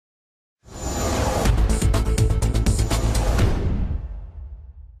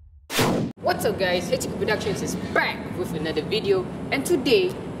What's up guys, HK Productions is back with another video, and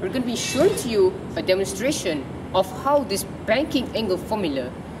today we're going to be showing to you a demonstration of how this banking angle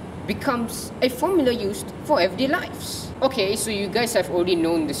formula becomes a formula used for everyday lives. Okay, so you guys have already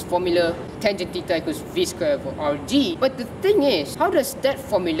known this formula, tangent theta equals v squared over rg, but the thing is, how does that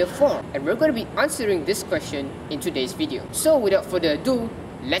formula form? And we're going to be answering this question in today's video. So without further ado,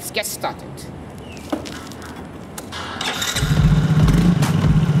 let's get started.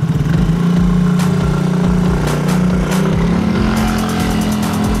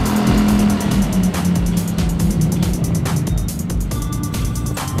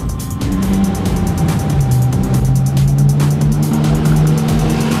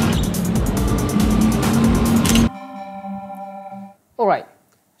 Alright,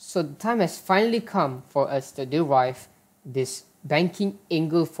 so the time has finally come for us to derive this banking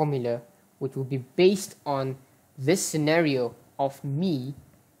angle formula, which will be based on this scenario of me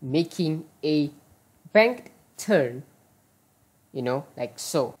making a banked turn, like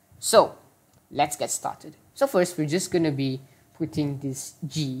so. So let's get started. So first we're just going to be putting this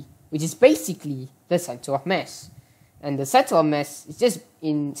G, which is basically the center of mass. And the center of mass is just,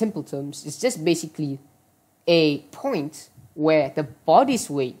 in simple terms, it's just basically a point where the body's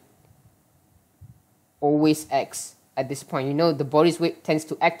weight always acts at this point. The body's weight tends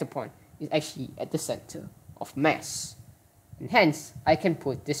to act upon is actually at the center of mass. And hence, I can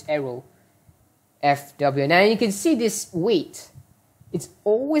put this arrow FW. Now you can see this weight, it's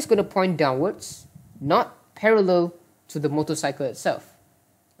always going to point downwards, not parallel to the motorcycle itself.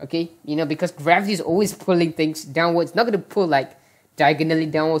 Okay, because gravity is always pulling things downwards, not going to pull like diagonally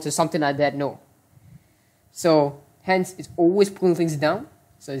downwards or something like that, no. So hence, it's always pulling things down.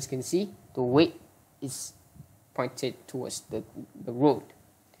 So as you can see, the weight is pointed towards the road.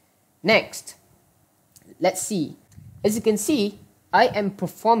 Next, let's see. As you can see, I'm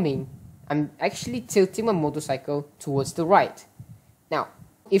actually tilting my motorcycle towards the right. Now,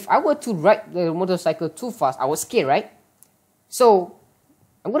 if I were to ride the motorcycle too fast, I would skid, right? So,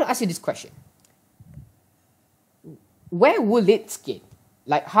 I'm going to ask you this question. Where will it skid?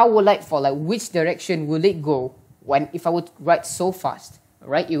 Like, how will which direction will it go? If I would ride so fast,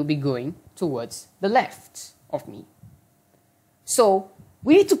 right, it will be going towards the left of me. So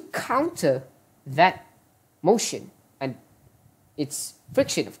we need to counter that motion, and it's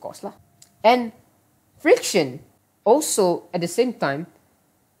friction, of course, lah. And friction also at the same time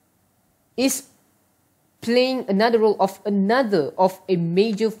is playing another role of a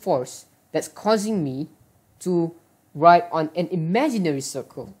major force that's causing me to ride on an imaginary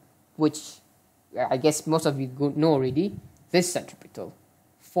circle, which I guess most of you know already, this centripetal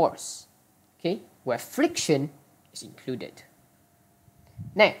force, okay, where friction is included.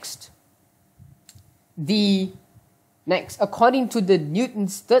 Next, according to the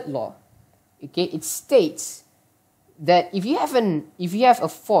Newton's third law, okay, it states that if you have a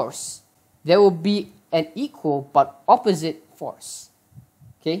force, there will be an equal but opposite force,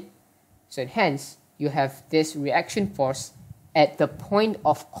 okay. So hence you have this reaction force at the point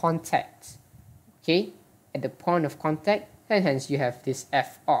of contact. Okay, at the point of contact, and hence you have this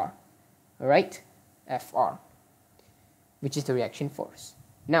Fr, alright, Fr, which is the reaction force.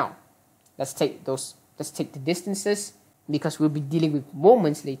 Now, let's take the distances, because we'll be dealing with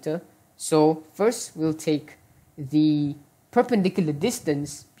moments later. So first, we'll take the perpendicular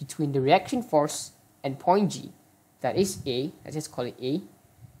distance between the reaction force and point G, that is A, let's just call it A,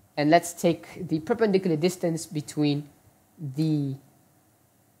 and let's take the perpendicular distance between the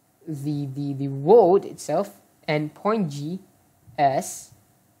road itself and point G as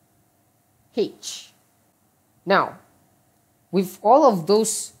H. Now, with all of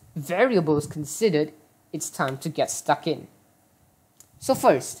those variables considered, it's time to get stuck in. So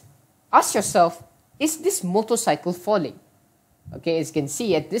first, ask yourself, is this motorcycle falling? Okay, as you can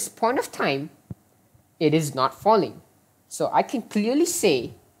see, at this point of time, it is not falling. So I can clearly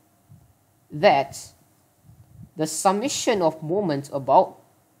say that the summation of moments about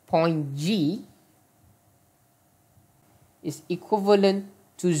point G is equivalent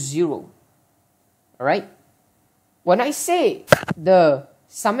to 0. Alright? When I say the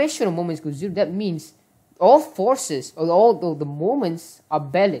summation of moments equals 0, that means all forces, or all the moments are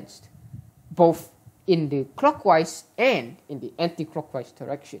balanced, both in the clockwise and in the anti-clockwise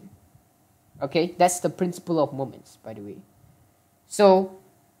direction. Okay? That's the principle of moments, by the way. So,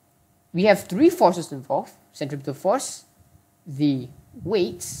 we have three forces involved: centripetal force, the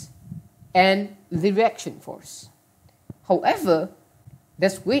weights, and the reaction force. However,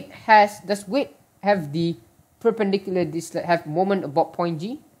 does weight have the perpendicular have moment about point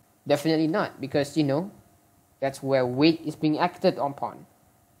G? Definitely not, because that's where weight is being acted upon.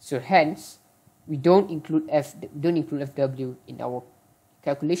 So hence, we don't include FW in our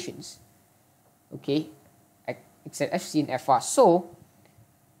calculations. Okay, except FC and FR. So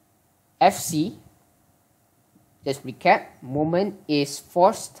FC, just recap, moment is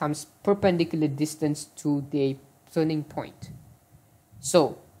force times perpendicular distance to the turning point.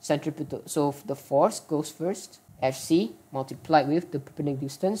 So centripetal, so the force goes first, FC multiplied with the perpendicular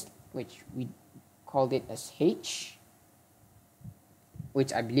distance, which we called it as H,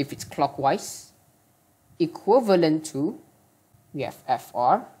 which I believe it's clockwise, equivalent to, we have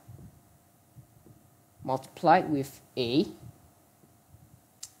FR multiplied with A.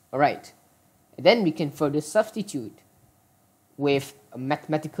 Alright, then we can further substitute with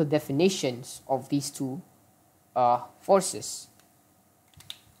mathematical definitions of these two forces,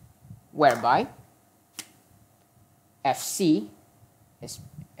 whereby FC, as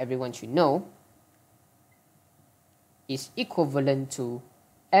everyone should know, is equivalent to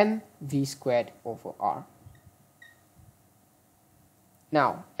mv squared over r.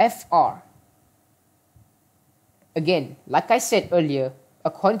 Now, FR, again, like I said earlier,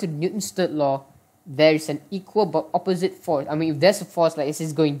 according to Newton's third law, there is an equal but opposite force. I mean, if there's a force like this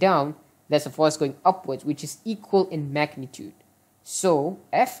is going down, there's a force going upwards, which is equal in magnitude. So,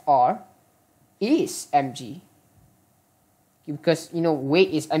 FR is mg, because, you know, weight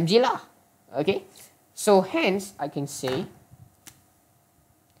is mg lah. Okay? So, hence, I can say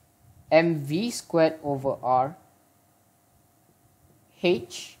mv squared over r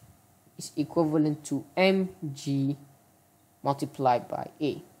H is equivalent to mg multiplied by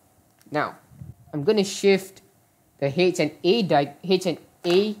A. Now, I'm going to shift the H and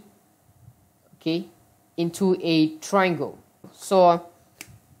A, okay, into a triangle. So,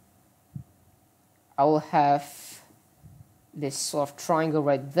 I will have this sort of triangle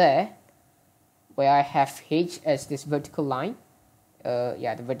right there, where I have H as this vertical line,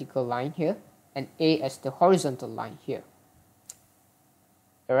 the vertical line here, and A as the horizontal line here.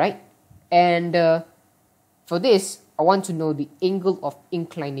 Alright, and for this, I want to know the angle of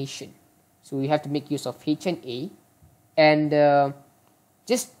inclination. So we have to make use of H and A, and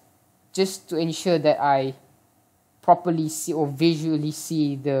just to ensure that I properly see or visually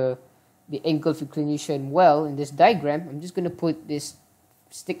see the angle of inclination well in this diagram, I'm just going to put this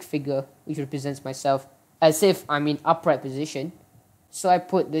stick figure which represents myself as if I'm in upright position. So I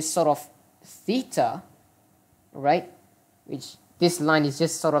put this sort of theta, right, which this line is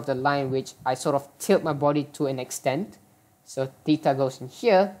just sort of the line which I sort of tilt my body to an extent. So theta goes in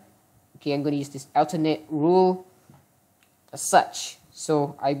here. Okay, I'm going to use this alternate rule as such.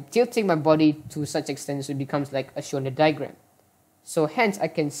 So I'm tilting my body to such extent so it becomes like as shown in the diagram. So hence I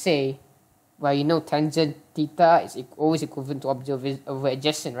can say, well, you know, tangent theta is always equivalent to object over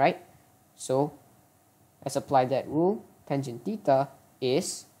adjacent, right? So let's apply that rule. Tangent theta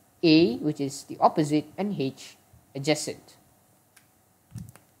is A, which is the opposite, and H, adjacent.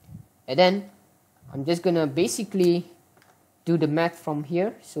 And then I'm just going to basically do the math from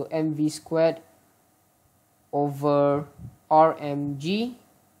here. So mv squared over rmg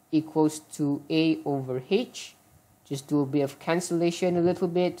equals to A over H. Just do a bit of cancellation a little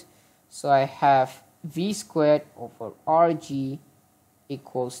bit. So I have v squared over rg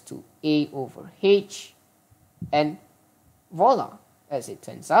equals to A over H. And voila, as it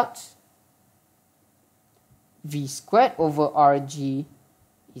turns out, v squared over rg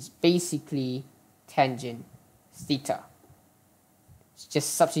is basically tangent theta.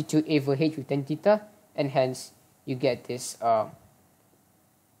 Just substitute A over H with tan theta, and hence you get this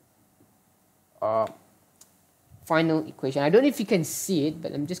final equation. I don't know if you can see it,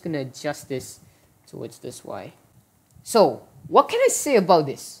 but I'm just going to adjust this towards this y. So, what can I say about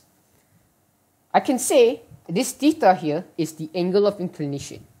this? I can say this theta here is the angle of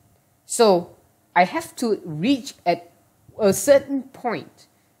inclination. So, I have to reach at a certain point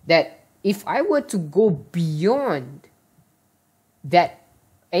that if I were to go beyond that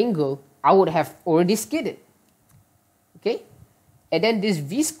angle, I would have already skidded. Okay? And then this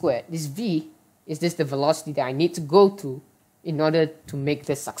v squared, this v, is this the velocity that I need to go to in order to make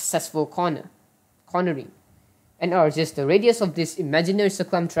the successful cornering. And r is just the radius of this imaginary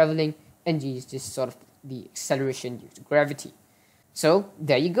circle I'm traveling, and g is just sort of the acceleration due to gravity. So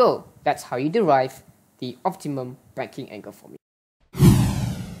there you go. That's how you derive the optimum banking angle formula.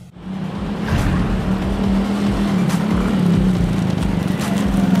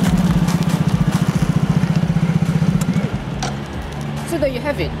 So there you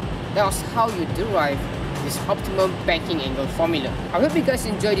have it. That was how you derive this optimum banking angle formula. I hope you guys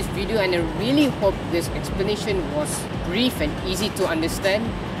enjoyed this video, and I really hope this explanation was brief and easy to understand.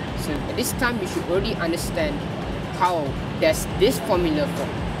 So at this time you should already understand how there's this formula for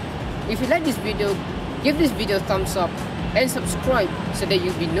If you like this video, give this video a thumbs up and subscribe so that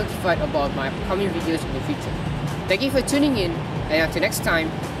you'll be notified about my upcoming videos in the future. Thank you for tuning in, and until next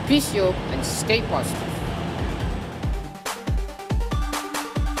time, peace, yo, and stay positive.